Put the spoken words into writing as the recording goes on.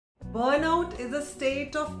Burnout is a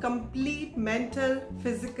state of complete mental,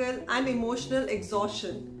 physical, and emotional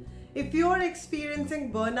exhaustion. If you are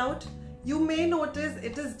experiencing burnout, you may notice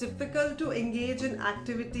it is difficult to engage in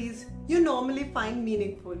activities you normally find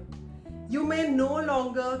meaningful. You may no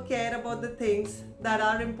longer care about the things that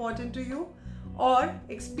are important to you or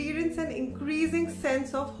experience an increasing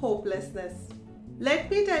sense of hopelessness. Let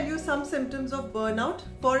me tell you some symptoms of burnout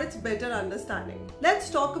for its better understanding. Let's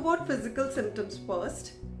talk about physical symptoms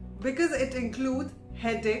first, because it includes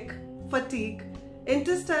headache, fatigue,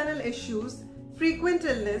 intestinal issues, frequent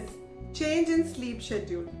illness, change in sleep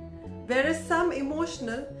schedule. Whereas some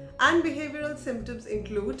emotional and behavioral symptoms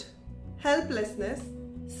include helplessness,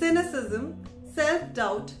 cynicism,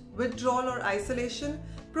 self-doubt, withdrawal or isolation,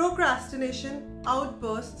 procrastination,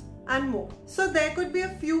 outbursts, and more. So there could be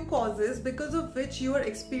a few causes because of which you are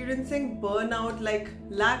experiencing burnout, like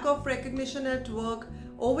lack of recognition at work,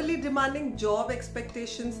 overly demanding job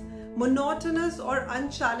expectations, monotonous or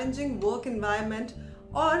unchallenging work environment,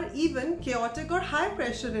 or even chaotic or high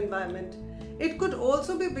pressure environment. It could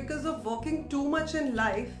also be because of working too much in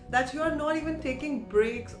life that you are not even taking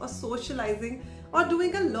breaks or socializing or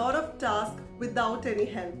doing a lot of tasks without any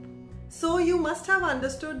help. So you must have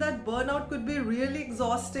understood that burnout could be really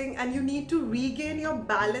exhausting and you need to regain your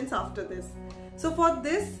balance after this. So for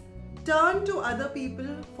this, turn to other people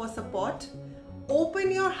for support.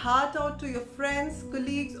 Open your heart out to your friends,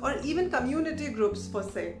 colleagues, or even community groups per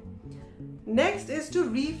se. Next is to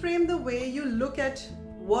reframe the way you look at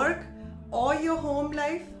work or your home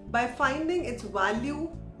life by finding its value,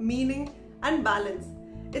 meaning, and balance.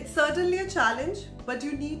 It's certainly a challenge, but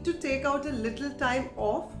you need to take out a little time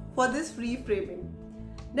off for this reframing.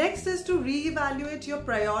 Next is to reevaluate your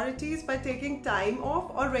priorities by taking time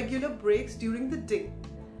off or regular breaks during the day.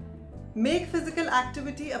 Make physical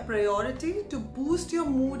activity a priority to boost your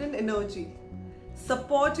mood and energy.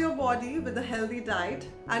 Support your body with a healthy diet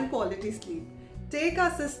and quality sleep. Take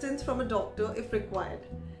assistance from a doctor if required.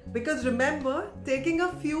 Because remember, taking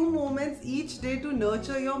a few moments each day to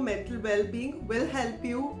nurture your mental well-being will help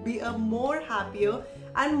you be a more happier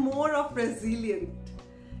and more of resilient.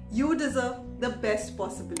 You deserve the best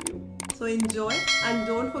possible you. So enjoy and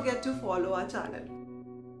don't forget to follow our channel.